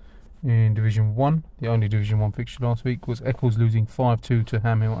 In Division 1, the only Division 1 fixture last week was Eccles losing 5-2 to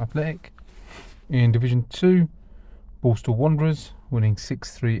Ham Hill Athletic. In Division 2, Borstal Wanderers winning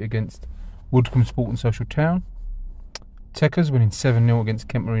 6-3 against Woodcombe Sport and Social Town. Techers winning 7-0 against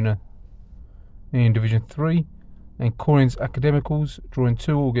Kent Marina. In Division 3, and Corians Academicals drawing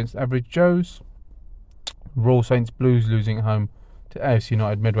 2-2 against Average Joes. Royal Saints Blues losing at home to AFC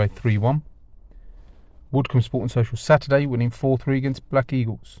United Medway 3-1. Woodcombe Sport and Social Saturday winning 4-3 against Black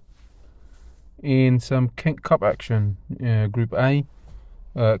Eagles. In some Kent Cup action, Group A,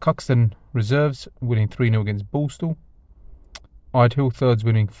 Cuxton Reserves winning 3-0 against Borstal. Ide Hill Thirds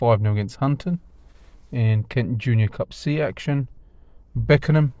winning 5-0 against Hunton. In Kent Junior Cup C action,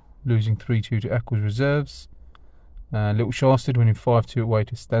 Beckenham losing 3-2 to Eccles Reserves. Little Shasted winning 5-2 away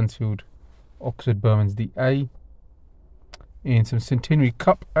to Stansfield Oxford Bermondsey A. In some Centenary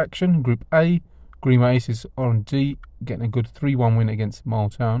Cup action, Group A, Greenway Aces R&D getting a good 3-1 win against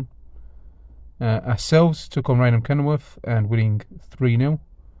Miletown. Ourselves took on Raynham Kenilworth and winning 3-0.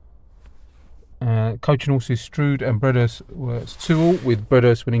 Coaching Horses Strood and Bredhurst was 2-2, with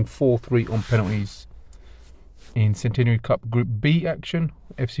Bredhurst winning 4-3 on penalties. In Centenary Cup Group B action,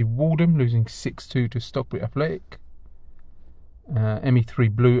 FC Waldham losing 6-2 to Stockbridge Athletic. ME3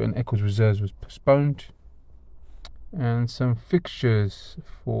 Blue and Eccles Reserves was postponed. And some fixtures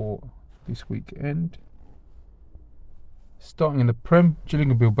for this weekend. Starting in the Prem,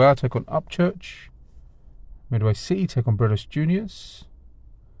 Gillingham Bilbao take on Upchurch. Medway City take on Bredhurst Juniors.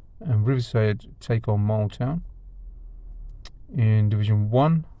 And Riverside take on Miletown. In Division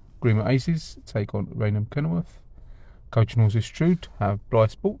 1, Greenwood Aces take on Raynham Kenilworth. Coaching Horses Strood have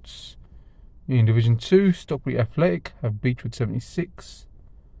Blyth Sports. In Division 2, Stockbury Athletic have Beechwood 76.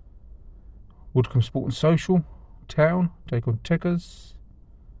 Woodcombe Sport and Social Town take on Techers.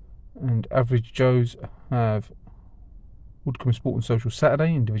 And Average Joes have Woodcombe Sport and Social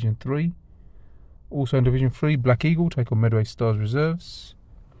Saturday in Division 3. Also in Division 3, Black Eagle take on Medway Stars Reserves.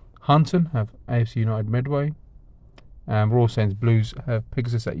 Hunton have AFC United Medway. And Royal Saints Blues have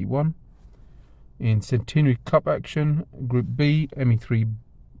Pegasus 81. In Centenary Cup action, Group B, ME3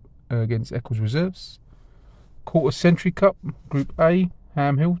 against Eccles Reserves. Quarter Century Cup, Group A,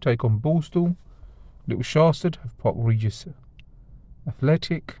 Ham Hill take on Ballstall. Little Shastard have Park Regis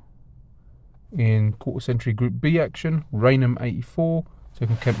Athletic. In Quarter Century Group B action, Raynham 84 take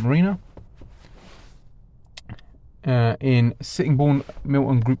on Kent Marina. In Sittingbourne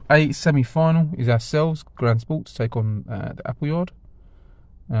Milton Group A semi-final is ourselves, Grand Sports take on the Appleyard.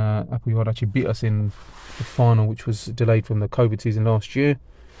 Appleyard actually beat us in the final, which was delayed from the COVID season last year,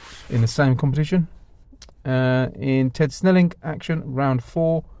 in the same competition. In Ted Snelling action, round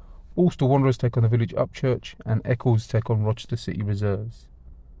 4, Ulster Wanderers take on the Village Upchurch, and Eccles take on Rochester City Reserves.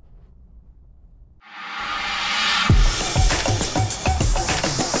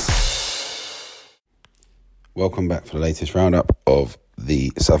 Welcome back for the latest roundup of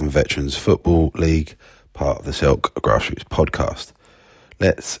the Southern Veterans Football League, part of the Selk Grassroots podcast.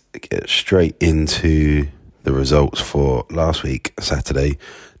 Let's get straight into the results for last week, Saturday,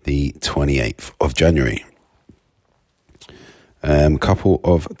 the 28th of January. A couple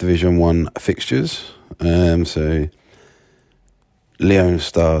of Division 1 fixtures. So Leon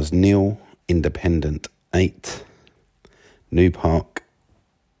Stars 0, Independent 8, New Park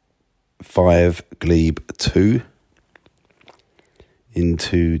 5, Glebe 2.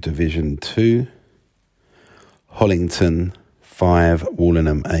 Into Division 2, Hollington 5,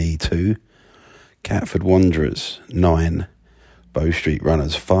 Wallenham A2, Catford Wanderers 9, Bow Street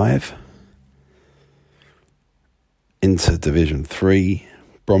Runners 5. Into Division 3,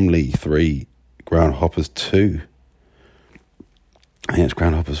 Bromley 3, Groundhoppers 2. I think it's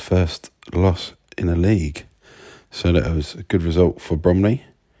Groundhoppers' first loss in the league, so that was a good result for Bromley.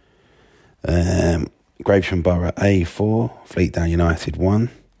 Gravesham Borough A4, Fleetdown United 1.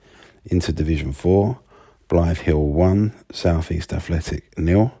 Into Division 4, Blythe Hill 1, South East Athletic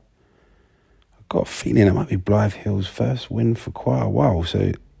 0. I've got a feeling it might be Blythe Hill's first win for quite a while,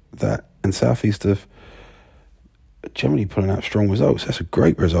 so that and South East have generally pulling out strong results. That's a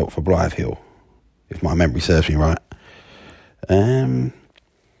great result for Blythe Hill, if my memory serves me right.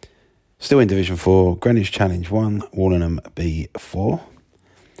 Still in Division 4, Greenwich Challenge 1, Wallenham B4.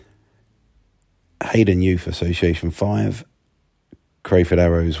 Hayden Youth Association 5, Crayford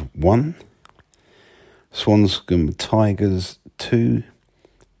Arrows 1, Swanscombe Tigers 2,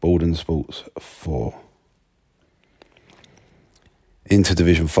 Baldon Sports 4. Into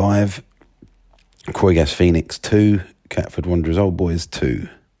Division 5, Croygas Phoenix 2, Catford Wanderers Old Boys 2,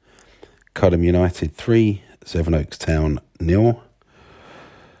 Cudham United 3, Sevenoaks Town 0,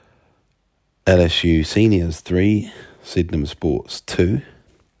 LSU Seniors 3, Sydenham Sports 2,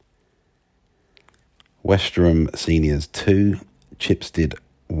 Westerham Seniors 2, Chipstead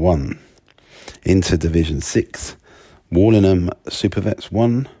 1. Into Division 6, Wallenham Supervets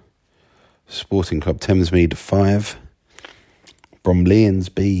 1, Sporting Club Thamesmead 5,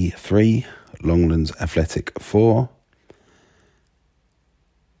 Bromleyans B 3, Longlands Athletic 4,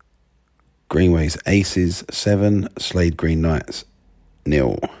 Greenways Aces 7, Slade Green Knights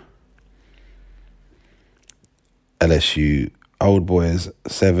 0. LSU Old Boys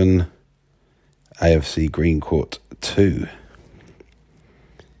 7, AFC Green Court 2.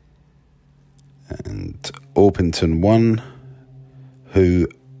 And Orpington 1, Who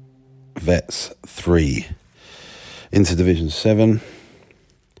Vets 3. Into Division 7,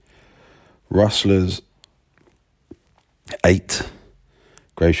 Rustlers 8,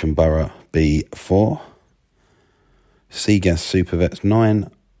 Gravesham Borough B4, Seagas Supervets 9,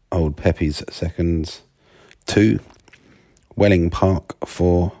 Old Peppies Seconds 2, Welling Park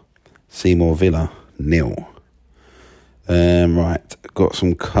 4, Seymour Villa 0. Right, got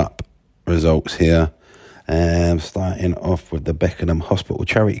some cup results here. Starting off with the Beckenham Hospital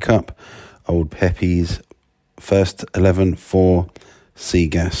Charity Cup. Old Peppies first 11 4,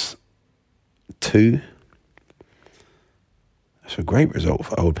 Seagas 2. That's a great result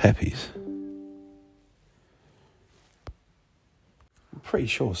for Old Peppies. I'm pretty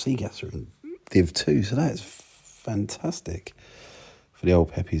sure Seagas are in Div 2, so that is fantastic for the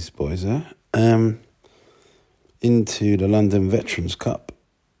Old Peppies boys there. Into the London Veterans Cup,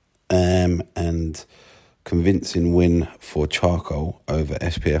 and convincing win for Charcoal over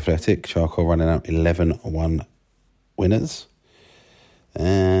SP Athletic. Charcoal running out 11-1 winners.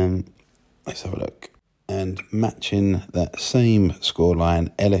 Let's have a look. And matching that same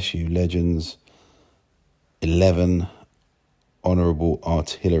scoreline, LSU Legends 11, Honourable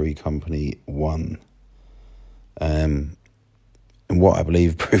Artillery Company 1. And what I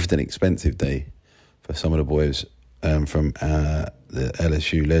believe proved an expensive day for some of the boys from the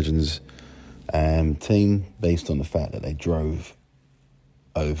LSU Legends team, based on the fact that they drove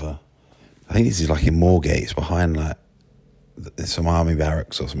over. I think this is like in Moorgate. It's behind like there's some army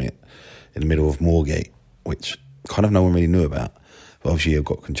barracks or something in the middle of Moorgate, which kind of no one really knew about. But obviously you've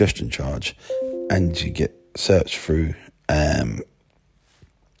got congestion charge, and you get searched through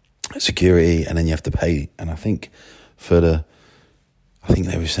security, and then you have to pay. And I think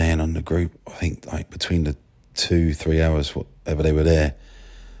they were saying on the group, I think like between the 2-3 hours, whatever they were there,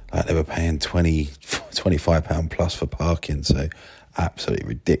 like they were paying £25 plus for parking. So absolutely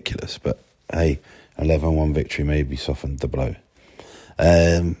ridiculous. But hey, 11-1 victory maybe softened the blow.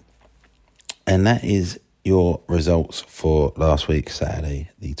 And that is your results for last week, Saturday,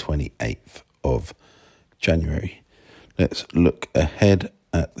 the 28th of January. Let's look ahead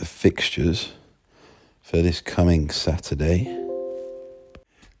at the fixtures for this coming Saturday,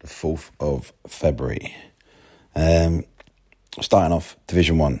 the 4th of February. Starting off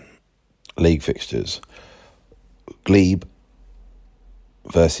Division 1 league fixtures. Glebe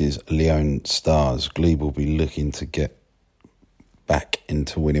versus Leon Stars. Glebe will be looking to get back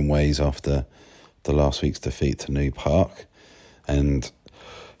into winning ways after the last week's defeat to New Park. And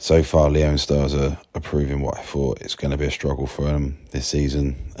so far, Leon Stars are proving what I thought it's going to be a struggle for them this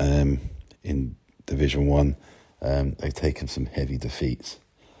season in Division 1. They've taken some heavy defeats.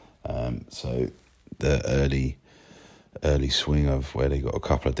 So the early swing of where they got a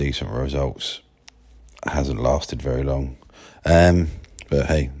couple of decent results hasn't lasted very long. But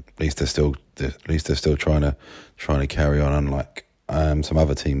hey, at least they're still trying to carry on, unlike some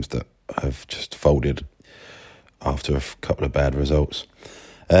other teams that have just folded after a couple of bad results.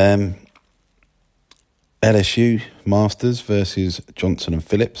 LSU Masters versus Johnson and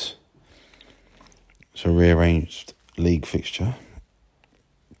Phillips. It's a rearranged league fixture.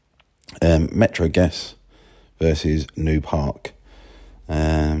 Metro Guess versus New Park.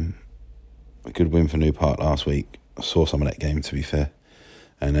 A good win for New Park last week. I saw some of that game, to be fair,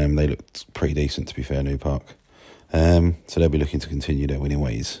 and they looked pretty decent, to be fair, New Park. So they'll be looking to continue their winning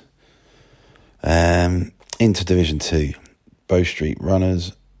ways. Into Division 2, Bow Street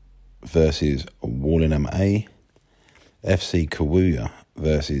Runners versus Wallingham A. FC Kawuya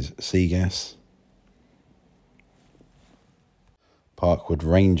versus Seagas. Parkwood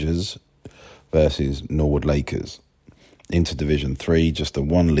Rangers versus Norwood Lakers. Into Division 3, just the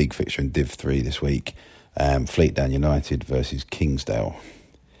one league fixture in Div 3 this week. Fleetdown United versus Kingsdale.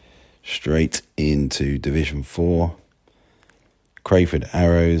 Straight into Division 4, Crayford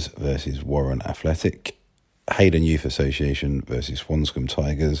Arrows versus Warren Athletic. Hayden Youth Association versus Swanscombe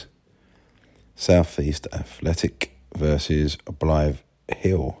Tigers. South East Athletic versus Blythe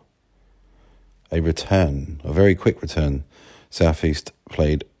Hill. A very quick return. South East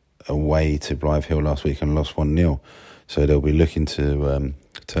played away to Blythe Hill last week and lost 1-0. So they'll be looking to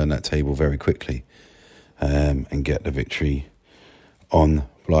turn that table very quickly and get the victory on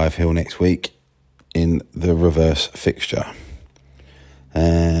Blythe Hill next week in the reverse fixture.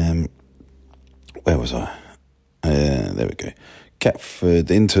 Where was I? There we go.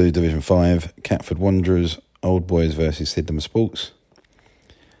 Catford into Division 5. Catford Wanderers, Old Boys versus Sydenham Sports.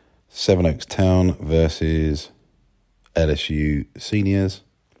 Sevenoaks Town versus LSU Seniors.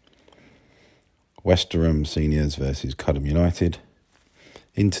 Westerham Seniors versus Cudham United.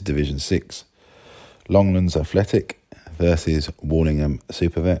 Into Division 6. Longlands Athletic versus Wallingham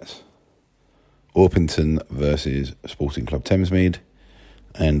Supervets. Orpington versus Sporting Club Thamesmead.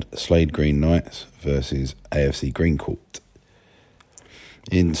 And Slade Green Knights versus AFC Greencourt.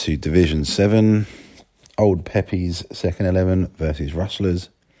 Into Division 7, Old Peppies Second 11 versus Rustlers.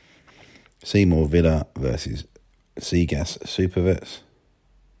 Seymour Villa versus Seagas Supervets.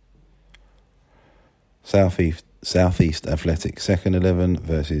 Southeast Athletic Second 11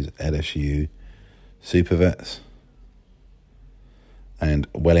 versus LSU Supervets. And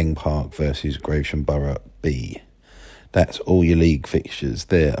Welling Park versus Gravesham Borough B. That's all your league fixtures.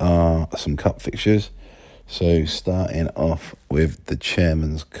 There are some cup fixtures. So starting off with the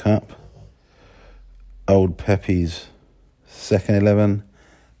Chairman's Cup. Old Peppies Second 11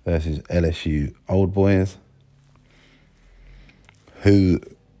 versus LSU Old Boys. Who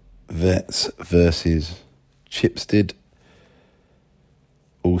Vets versus Chipstead.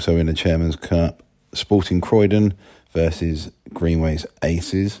 Also in the Chairman's Cup. Sporting Croydon versus Greenways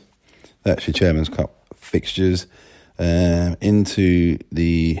Aces. That's your Chairman's Cup fixtures. Into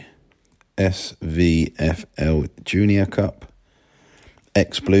the SVFL Junior Cup.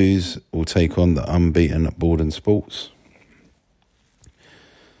 Ex-Blues will take on the unbeaten Borden Sports.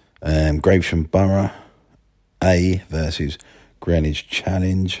 Gravesham Borough A versus Greenwich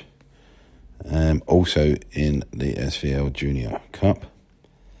Challenge. Also in the SVL Junior Cup.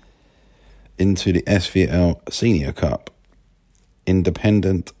 Into the SVL Senior Cup.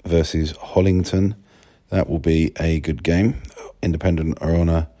 Independent versus Hollington. That will be a good game. Independent are on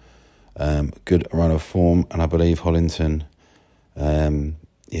a good run of form, and I believe Hollington,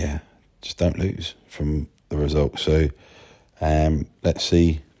 just don't lose from the result. So let's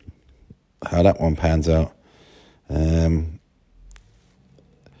see how that one pans out.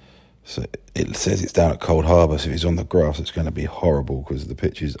 So it says it's down at Cold Harbour, so if it's on the grass, it's going to be horrible because the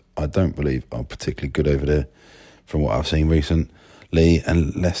pitches, I don't believe, are particularly good over there from what I've seen recently.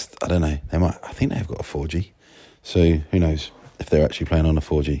 Unless, I don't know, I think they've got a 4G. So who knows if they're actually playing on a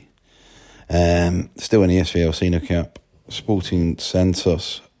 4G. Still in the SVL Senior Cup, Sporting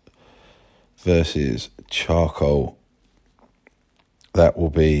Santos versus Charcoal. That will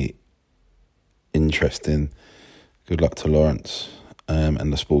be interesting. Good luck to Lawrence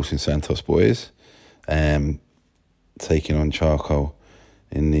and the Sporting Santos boys taking on Charcoal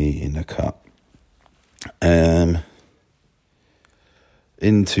in the cup.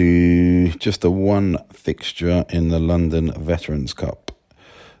 Into just the one fixture in the London Veterans Cup.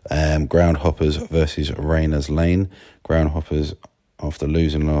 Groundhoppers versus Rayners Lane. Groundhoppers, after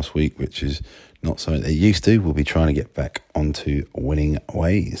losing last week, which is not something they used to, will be trying to get back onto winning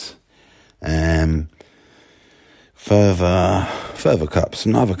ways. Further cups,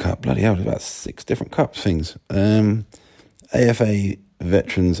 another cup, bloody hell, there's about 6 different cups things. AFA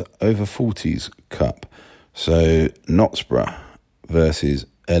Veterans Over 40s Cup. So Knaresborough versus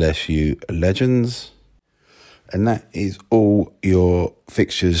LSU Legends. And that is all your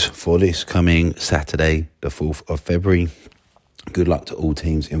fixtures for this coming Saturday, the 4th of February. Good luck to all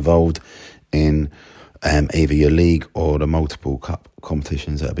teams involved in either your league or the multiple cup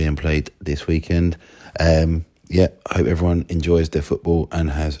competitions that are being played this weekend. I hope everyone enjoys their football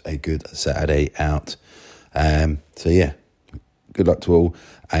and has a good Saturday out. Good luck to all.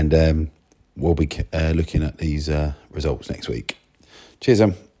 And we'll be looking at these results next week. Cheers,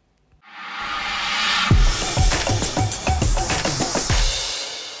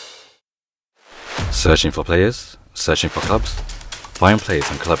 Searching for players? Searching for clubs? Find players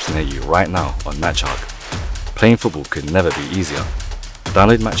and clubs near you right now on MatchHawk. Playing football could never be easier.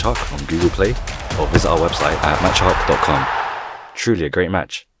 Download MatchHawk on Google Play or visit our website at matchhawk.com. Truly a great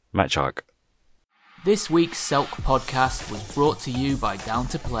match. MatchHawk. This week's Selk podcast was brought to you by Down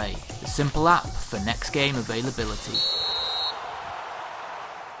to Play, the simple app for next game availability.